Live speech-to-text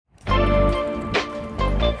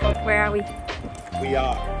Where are we? We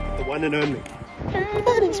are the one and only.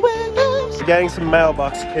 We're getting some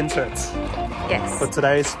mailbox inserts. Yes. For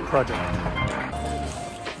today's project.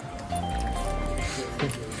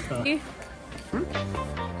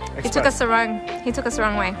 He took us the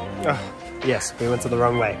wrong way. Oh, yes, we went to the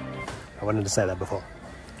wrong way. I wanted to say that before.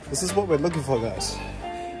 This is what we're looking for, guys.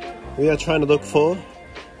 We are trying to look for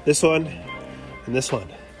this one and this one.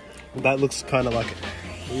 That looks kind of like it.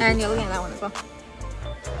 And you're looking at that one as well.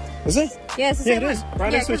 Is it? Yeah, it's the same it is.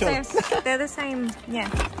 Right next to each other. They're the same, yeah.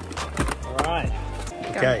 Alright.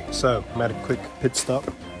 Okay, so I'm at a quick pit stop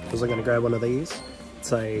because I'm going to grab one of these.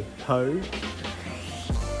 It's a hoe.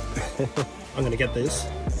 I'm going to get this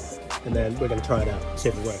and then we're going to try it out, see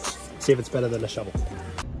if it works. See if it's better than a shovel.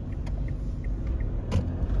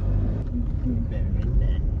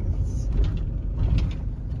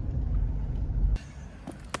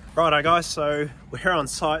 Righto guys, so we're here on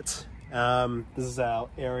site. This is our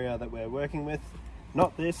area that we're working with.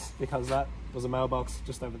 Not this, because that was a mailbox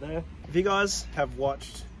just over there. If you guys have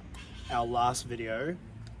watched our last video,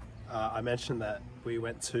 I mentioned that we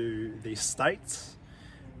went to the States.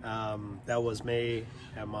 That was me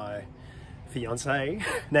and my fiance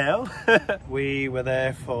now. We were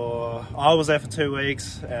there for, I was there for 2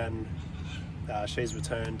 weeks and she's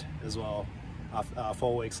returned as well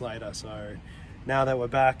 4 weeks later. So now that we're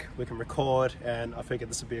back, we can record, and I figured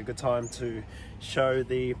this would be a good time to show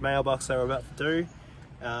the mailbox that we're about to do.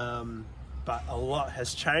 But a lot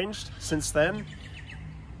has changed since then,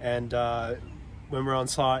 and when we're on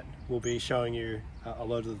site, we'll be showing you a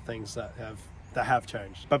lot of the things that have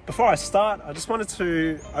changed. But before I start, I just wanted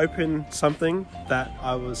to open something that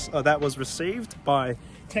was received by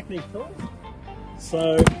Technique Tools.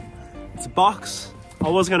 So it's a box. I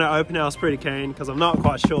was going to open it. I was pretty keen because I'm not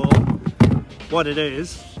quite sure what it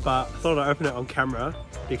is, but I thought I'd open it on camera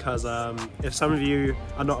because if some of you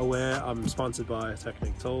are not aware, I'm sponsored by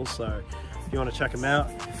Technique Tools, so if you want to check them out,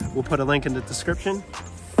 we'll put a link in the description.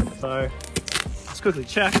 So let's quickly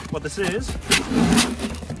check what this is.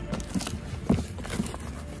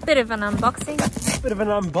 Bit of an unboxing. Bit of an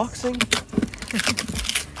unboxing.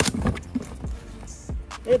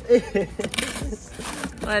 It is.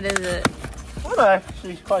 What is it? I'm not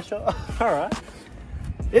actually quite sure. Alright.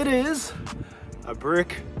 It is a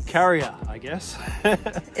brick carrier, I guess.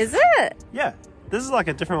 Is it? Yeah, this is like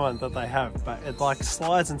a different one that they have, but it like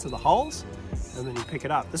slides into the holes and then you pick it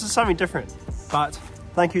up. This is something different, but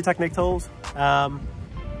thank you Technique Tools.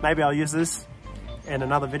 Maybe I'll use this in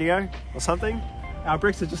another video or something. Our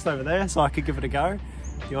bricks are just over there, so I could give it a go. Do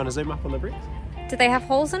you want to zoom up on the bricks? Do they have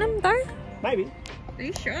holes in them though? Maybe. Are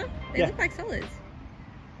you sure? They look like solids.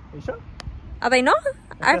 Are you sure? Are they not?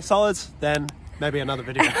 If they're solids, then maybe another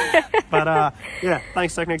video. But yeah,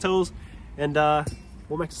 thanks Technique Tools, and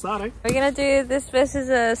we'll make a start, eh? We're gonna do this versus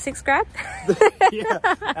a 6 grab. Yeah,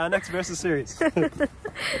 our next versus series.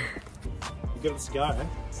 Give us a go, eh?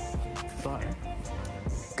 So.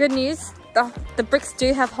 Good news, the bricks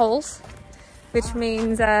do have holes, which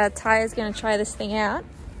means Ty's gonna try this thing out.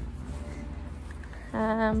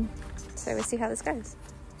 So we'll see how this goes.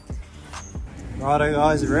 Righto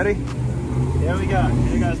guys, you ready? Here we go.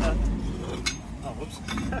 Here goes that. Oh, whoops.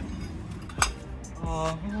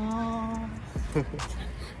 Oh.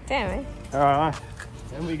 Damn it. Alright,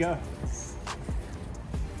 there we go.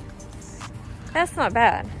 That's not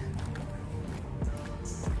bad.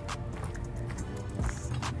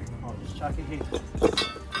 I'll just chuck it here.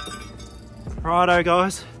 Righto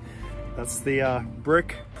guys, that's the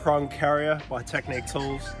brick prong carrier by Technique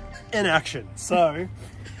Tools in action. So,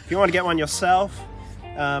 if you want to get one yourself,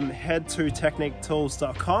 head to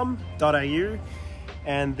techniquetools.com.au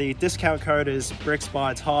and the discount code is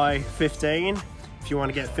BricksByTy15. If you want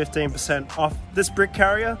to get 15% off this brick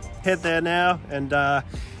carrier, head there now and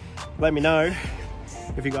let me know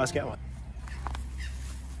if you guys get one.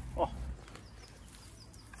 Oh.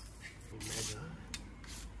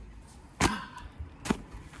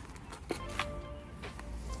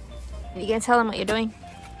 You gonna tell them what you're doing?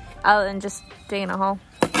 Other than just digging a hole.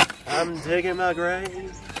 I'm digging my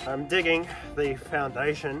grave. I'm digging the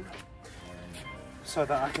foundation so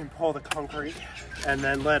that I can pour the concrete and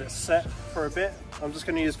then let it set for a bit. I'm just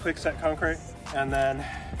going to use quick set concrete and then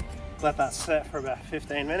let that set for about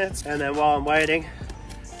 15 minutes. And then while I'm waiting,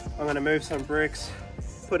 I'm going to move some bricks,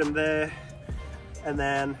 put them there, and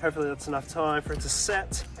then hopefully that's enough time for it to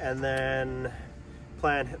set, and then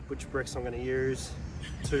plan which bricks I'm going to use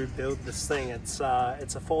to build this thing. It's a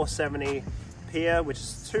 470 pier, which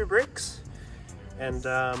is 2 bricks, and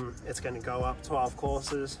it's going to go up 12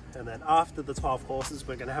 courses, and then after the 12 courses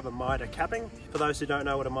we're going to have a mitre capping. For those who don't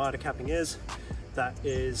know what a mitre capping is, that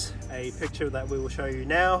is a picture that we will show you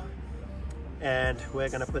now, and we're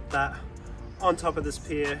going to put that on top of this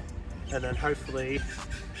pier, and then hopefully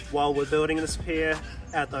while we're building this pier,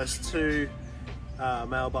 add those two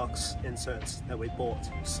mailbox inserts that we bought.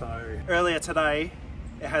 So earlier today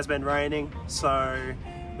it has been raining, so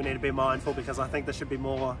we need to be mindful, because I think there should be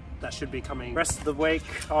more that should be coming rest of the week.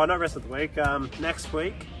 Oh, not rest of the week, next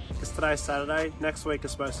week, because today's Saturday. Next week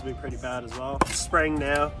is supposed to be pretty bad as well. It's spring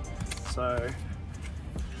now, so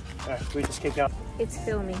we just keep going. It's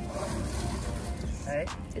filming. Hey?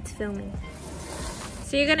 It's filming.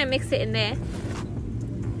 So you're gonna mix it in there?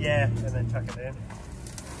 Yeah, and then chuck it in.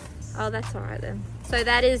 Oh, that's all right then. So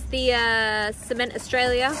that is the Cement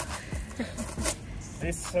Australia.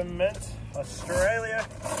 This Cement Australia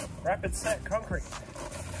Rapid Set Concrete.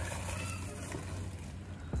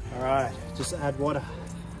 All right, just add water.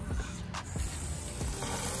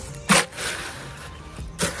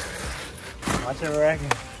 What you reckon?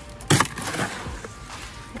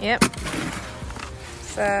 Yep.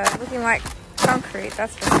 So looking like concrete,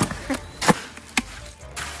 that's for sure.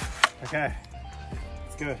 Okay,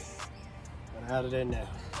 it's good. Gonna add it in now.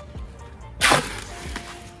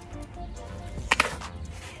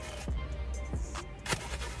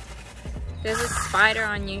 There's a spider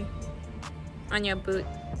on you, on your boot,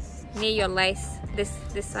 near your lace. This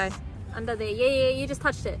side, under there. Yeah, you just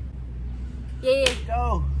touched it. Yeah.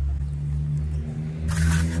 Go.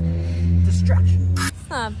 Distraction. It's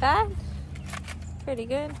not bad. Pretty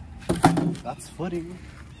good. That's footing.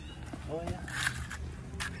 Oh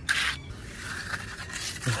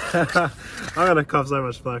yeah. I'm gonna cough so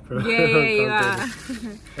much flack for you are.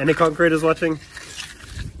 Any concreters watching?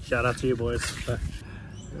 Shout out to you boys.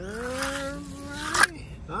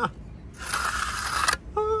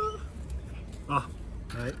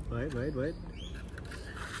 Wait.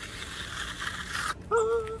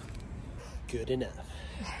 Good enough.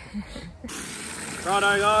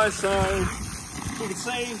 Righto guys, so you can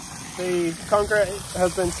see the concrete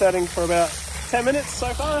has been setting for about 10 minutes so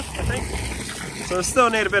far, I think. So we still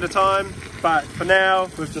need a bit of time, but for now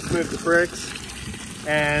we've just moved the bricks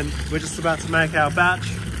and we're just about to make our batch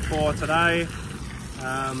for today.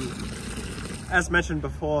 As mentioned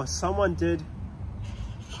before, someone did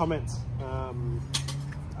comment,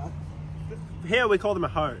 here we call them a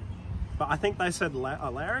hoe, but I think they said a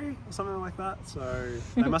Larry or something like that, so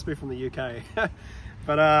they must be from the UK.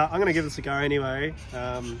 But I'm going to give this a go anyway,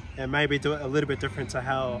 and maybe do it a little bit different to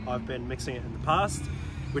how I've been mixing it in the past,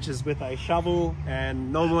 which is with a shovel,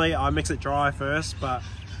 and normally I mix it dry first, but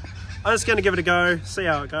I'm just going to give it a go, see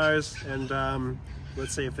how it goes, and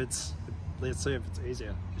let's see if it's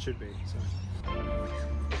easier. It should be. So.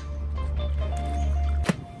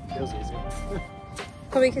 Feels easier.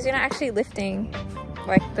 Probably because you're not actually lifting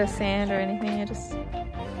like the sand or anything, you're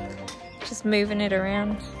just moving it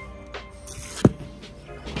around.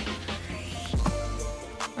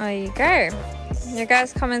 There you go. Your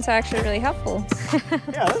guys' comments are actually really helpful.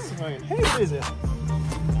 Yeah, this is fucking heaps easier.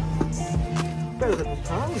 Better than the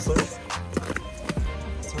time, so it's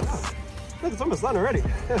alright. Look, it's almost done already.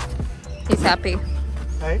 He's happy.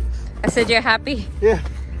 Hey? I said you're happy? Yeah.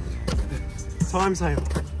 Time saver.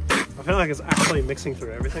 I feel like it's actually mixing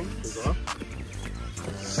through everything as well.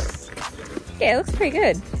 Yeah, it looks pretty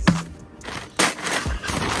good.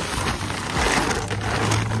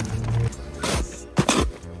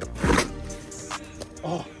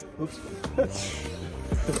 Oh, oops.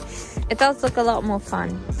 It does look a lot more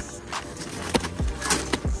fun.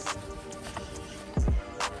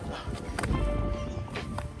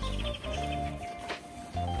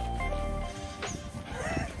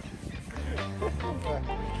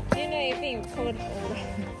 You know you're being recorded.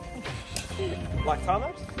 Like time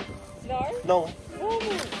lapse? No? No. Oh.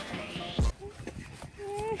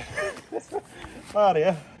 Oh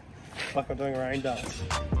dear. Like I'm doing a rain dance.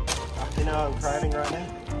 You know what I'm craving right now?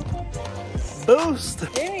 Boost!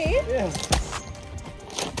 Really? Yeah.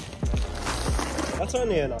 That's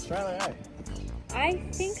only in Australia, eh? I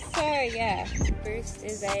think so, yeah. Boost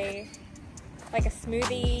is like a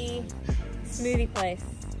smoothie place.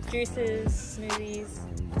 Juices, smoothies.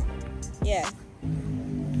 Yeah.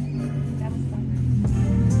 That was fun.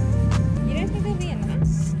 You don't think there'll be enough?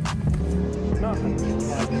 No,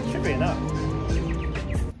 it should be enough.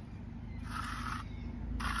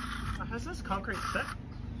 Has this concrete set?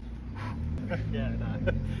 Yeah,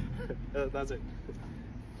 no. That's it.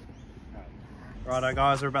 Righto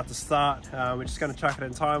guys, we're about to start. We're just going to chuck it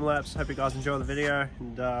in time lapse. Hope you guys enjoy the video,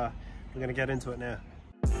 and we're going to get into it now.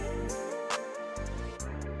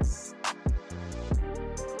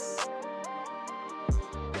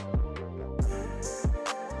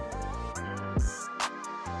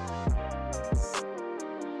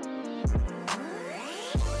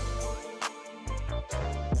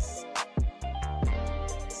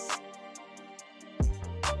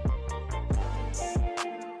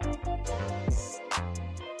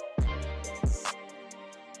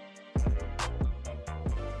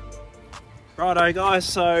 Righto guys,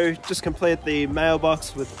 so just complete the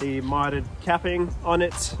mailbox with the mitered capping on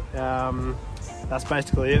it. That's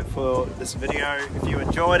basically it for this video. If you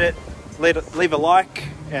enjoyed it, leave a like,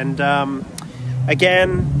 and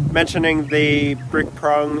again, mentioning the brick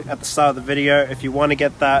prong at the start of the video, if you want to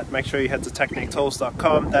get that, make sure you head to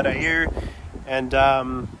techniquetools.com.au and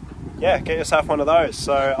yeah, get yourself one of those.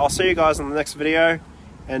 So I'll see you guys in the next video,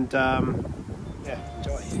 and yeah,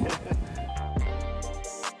 enjoy.